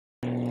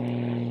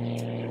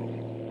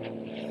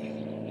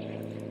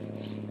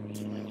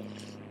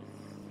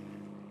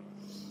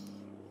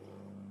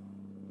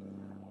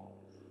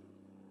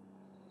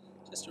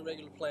Just a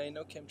regular plane,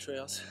 no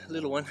chemtrails.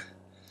 Little one,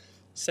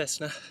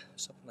 Cessna,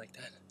 something like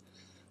that.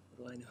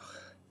 What do I know?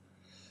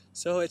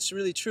 So it's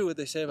really true what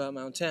they say about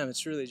Mount Tam.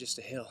 It's really just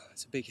a hill.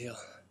 It's a big hill.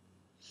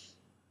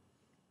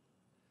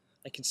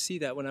 I can see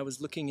that when I was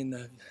looking in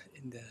the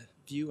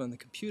view on the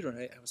computer.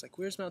 I was like,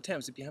 "Where's Mount Tam?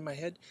 Is it behind my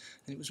head?"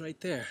 And it was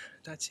right there.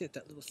 That's it.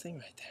 That little thing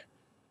right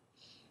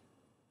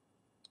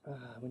there.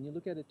 When you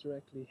look at it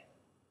directly,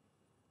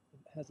 it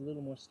has a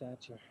little more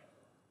stature.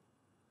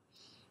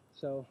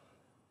 So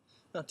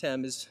Mount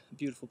Tam is a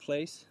beautiful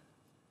place.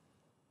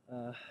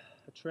 A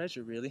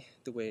treasure, really,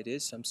 the way it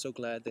is. I'm so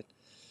glad that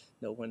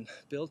no one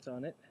built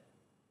on it,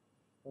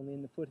 only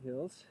in the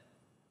foothills.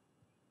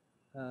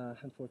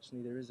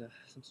 Unfortunately, there is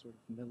some sort of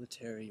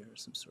military or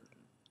some sort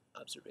of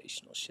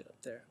observational shit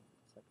up there.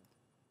 It's like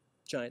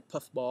a giant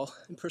puffball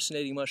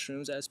impersonating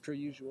mushrooms, as per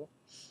usual.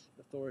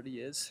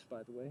 Authority is,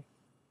 by the way.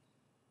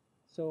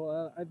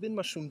 So I've been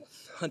mushroom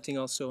hunting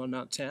also on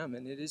Mount Tam,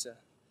 and it is a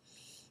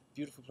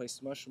beautiful place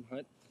to mushroom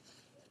hunt.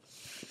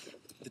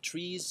 The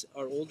trees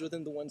are older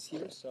than the ones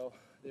here, so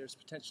there's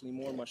potentially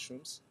more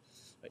mushrooms.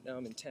 Right now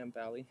I'm in Tam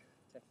Valley,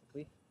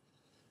 technically,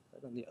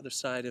 right on the other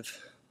side of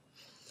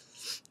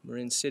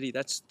Marin City.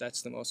 That's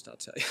the most I'll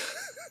tell you.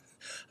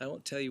 I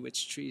won't tell you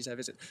which trees I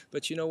visit,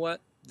 but you know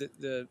what?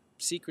 The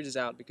secret is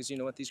out, because you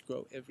know what? These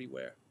grow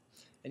everywhere.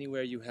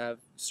 Anywhere you have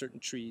certain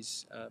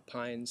trees,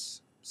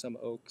 pines, some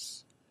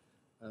oaks.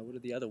 What are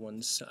the other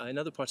ones? In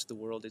other parts of the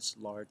world, it's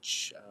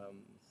larch.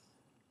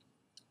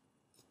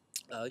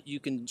 You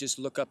can just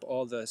look up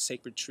all the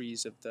sacred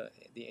trees of the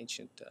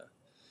ancient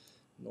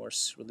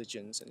Norse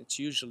religions, and it's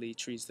usually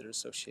trees that are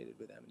associated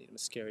with Amanita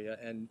muscaria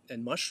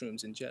and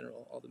mushrooms in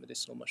general, all the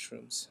medicinal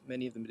mushrooms.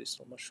 Many of the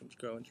medicinal mushrooms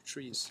grow under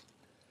trees.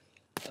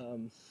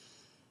 And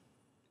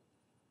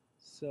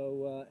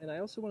I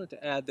also wanted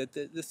to add that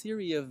the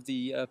theory of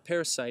the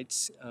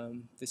parasites,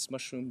 this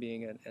mushroom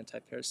being an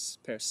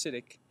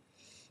anti-parasitic,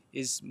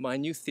 is my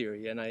new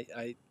theory, and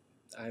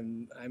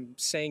I'm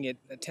saying it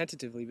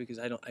tentatively because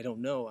I don't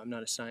know. I'm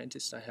not a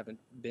scientist. I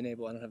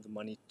don't have the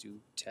money to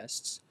do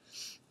tests.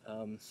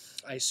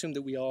 I assume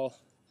that we all,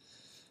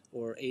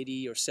 or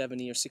 80 or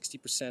 70 or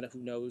 60% of who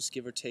knows,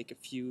 give or take a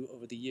few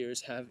over the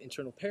years, have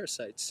internal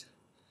parasites.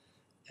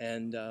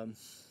 And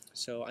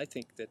so I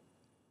think that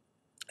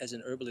as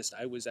an herbalist,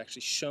 I was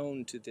actually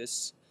shown to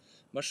this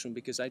mushroom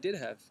because I did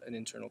have an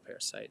internal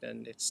parasite,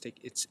 and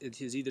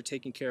it is either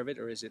taking care of it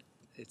or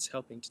it's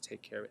helping to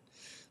take care of it.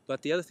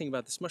 But the other thing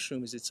about this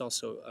mushroom is it's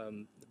also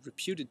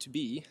reputed to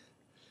be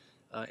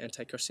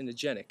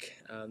anti-carcinogenic.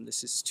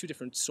 This is two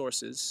different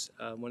sources.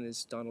 One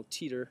is Donald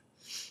Teeter,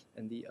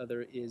 and the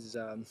other is,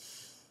 I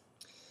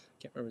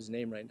can't remember his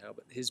name right now,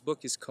 but his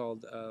book is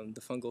called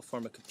The Fungal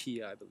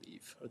Pharmacopoeia, I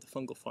believe, or The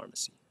Fungal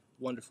Pharmacy.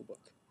 Wonderful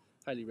book.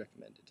 Highly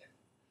recommended.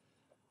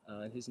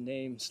 And his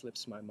name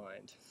slips my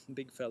mind.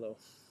 Big fellow.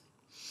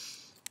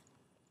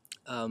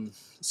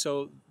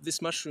 So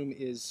this mushroom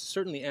is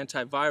certainly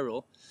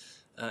antiviral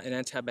and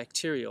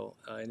antibacterial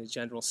in a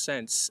general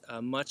sense,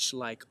 much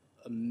like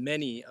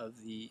many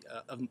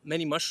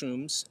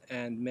mushrooms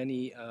and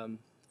many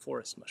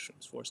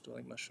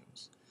forest-dwelling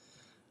mushrooms.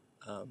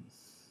 I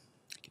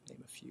could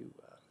name a few.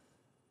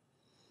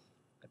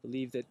 I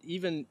believe that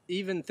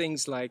even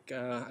things like,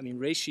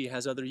 reishi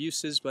has other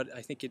uses, but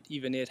I think it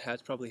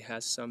probably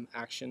has some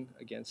action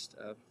against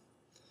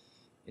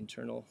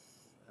internal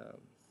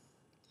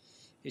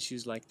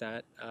issues like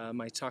that.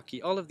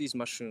 Maitake, all of these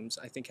mushrooms,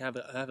 I think, have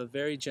a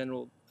very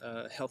general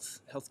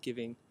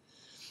health-giving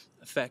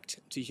effect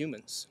to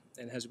humans.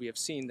 And as we have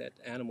seen, that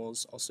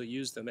animals also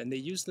use them, and they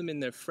use them in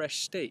their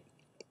fresh state,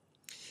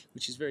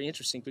 which is very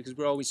interesting because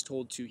we're always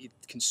told to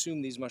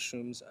consume these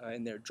mushrooms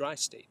in their dry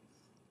state,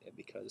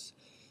 because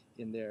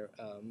in their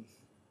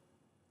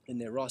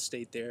raw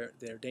state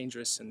they're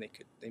dangerous and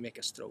they make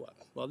us throw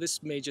up. Well,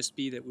 this may just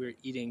be that we're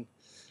eating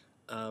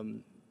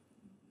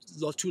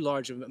too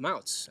large of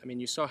amounts. I mean,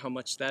 you saw how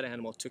much that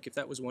animal took. If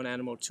that was one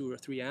animal, 2 or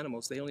 3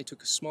 animals, they only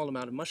took a small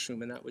amount of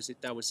mushroom, and that was it.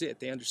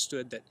 They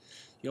understood that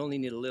you only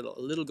need a little.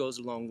 A little goes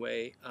a long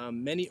way.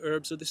 Many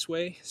herbs are this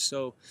way,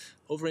 so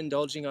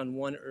overindulging on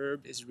one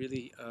herb is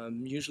really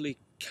usually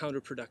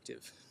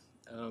counterproductive.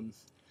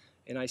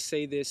 And I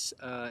say this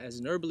as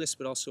an herbalist,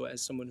 but also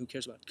as someone who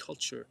cares about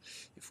culture.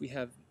 If we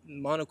have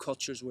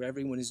monocultures where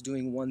everyone is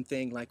doing one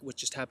thing, like what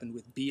just happened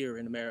with beer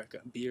in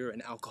America, beer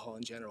and alcohol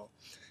in general,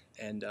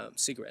 and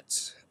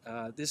cigarettes.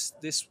 This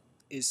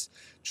is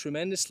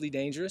tremendously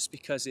dangerous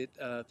because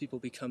people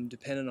become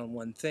dependent on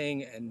one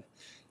thing, and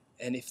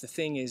if the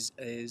thing is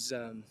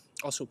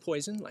also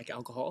poison, like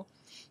alcohol,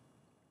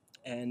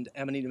 and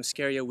Amanita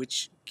muscaria,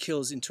 which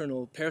kills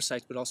internal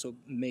parasites, but also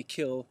may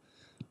kill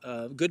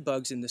good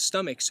bugs in the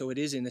stomach, so it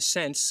is in a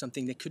sense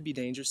something that could be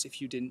dangerous if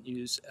you didn't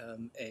use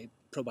a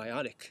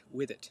probiotic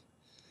with it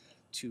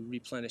to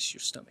replenish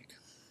your stomach.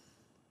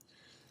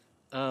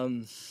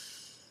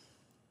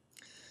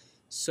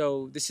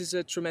 So this is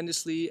a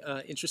tremendously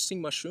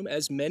interesting mushroom,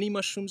 as many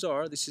mushrooms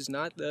are. This is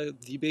not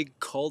the big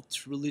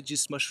cult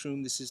religious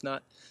mushroom. This is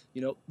not,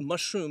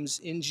 mushrooms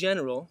in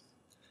general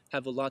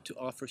have a lot to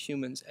offer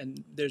humans,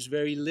 and there's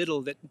very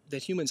little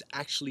that humans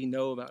actually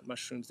know about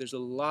mushrooms. There's a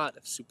lot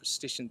of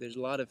superstition, there's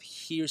a lot of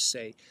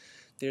hearsay,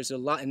 there's a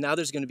lot, and now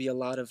there's going to be a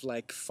lot of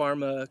like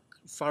pharma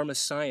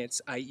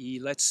science, i.e.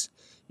 let's,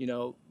 you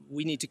know,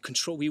 we need to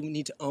control, we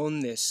need to own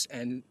this,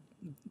 and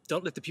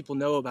don't let the people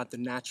know about the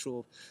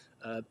natural,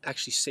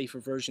 actually safer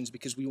versions,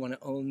 because we want to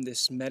own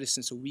this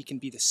medicine so we can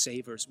be the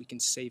savers, we can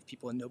save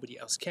people and nobody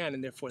else can,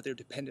 and therefore they're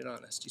dependent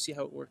on us. Do you see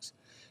how it works?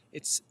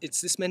 It's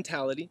this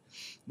mentality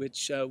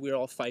which we're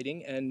all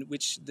fighting, and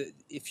which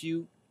if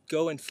you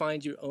go and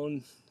find your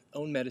own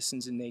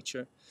medicines in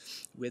nature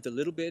with a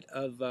little bit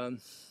of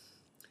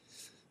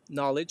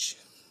knowledge,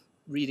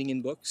 reading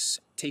in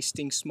books,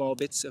 tasting small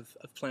bits of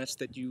plants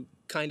that you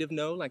kind of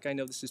know, like I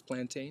know this is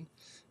plantain,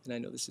 and I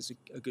know this is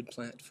a good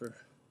plant for,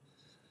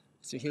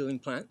 it's a healing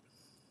plant,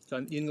 so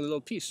I'm eating a little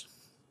piece.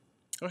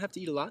 I don't have to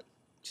eat a lot,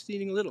 just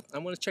eating a little. I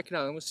want to check it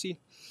out. I want to see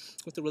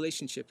what the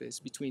relationship is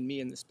between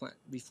me and this plant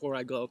before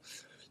I go.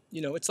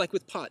 You know, it's like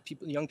with pot.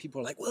 Young people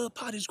are like, well,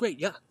 pot is great.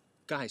 Yeah,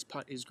 guys,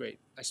 pot is great.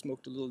 I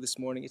smoked a little this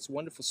morning. It's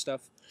wonderful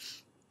stuff.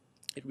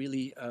 It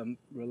really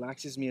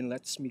relaxes me and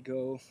lets me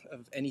go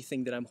of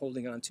anything that I'm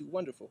holding on to.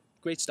 Wonderful,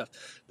 great stuff.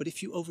 But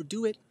if you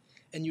overdo it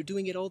and you're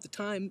doing it all the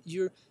time,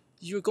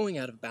 you're going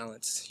out of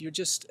balance. You're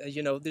just,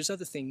 you know, there's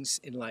other things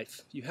in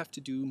life. You have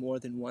to do more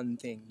than one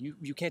thing.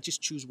 You can't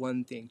just choose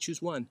one thing.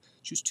 Choose one,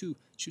 choose two,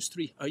 choose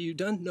three. Are you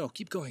done? No,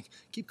 keep going.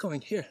 Keep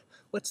going. Here,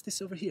 what's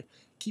this over here?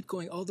 Keep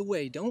going all the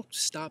way. Don't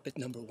stop at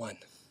number one,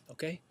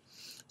 okay?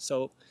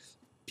 So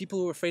people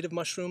who are afraid of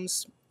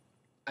mushrooms,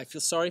 I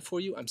feel sorry for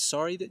you. I'm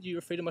sorry that you're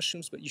afraid of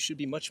mushrooms, but you should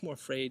be much more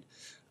afraid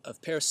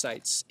of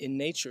parasites in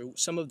nature,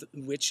 some of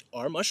which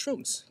are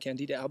mushrooms.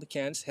 Candida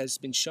albicans has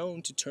been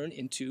shown to turn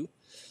into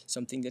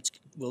something that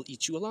will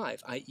eat you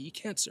alive, i.e.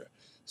 cancer.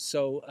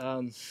 So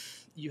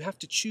you have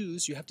to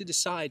choose, you have to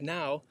decide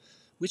now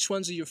which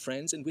ones are your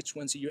friends and which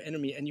ones are your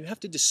enemy, and you have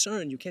to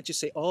discern. You can't just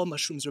say all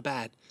mushrooms are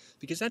bad,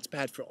 because that's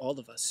bad for all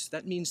of us.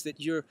 That means that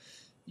you're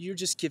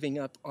just giving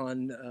up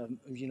on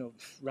you know,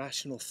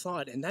 rational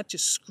thought, and that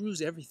just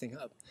screws everything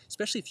up,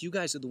 especially if you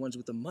guys are the ones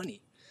with the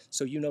money.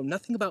 So you know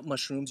nothing about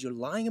mushrooms, you're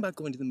lying about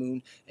going to the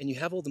moon, and you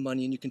have all the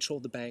money and you control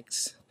the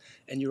banks,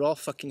 and you're all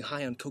fucking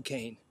high on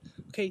cocaine.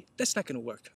 Okay, that's not going to work.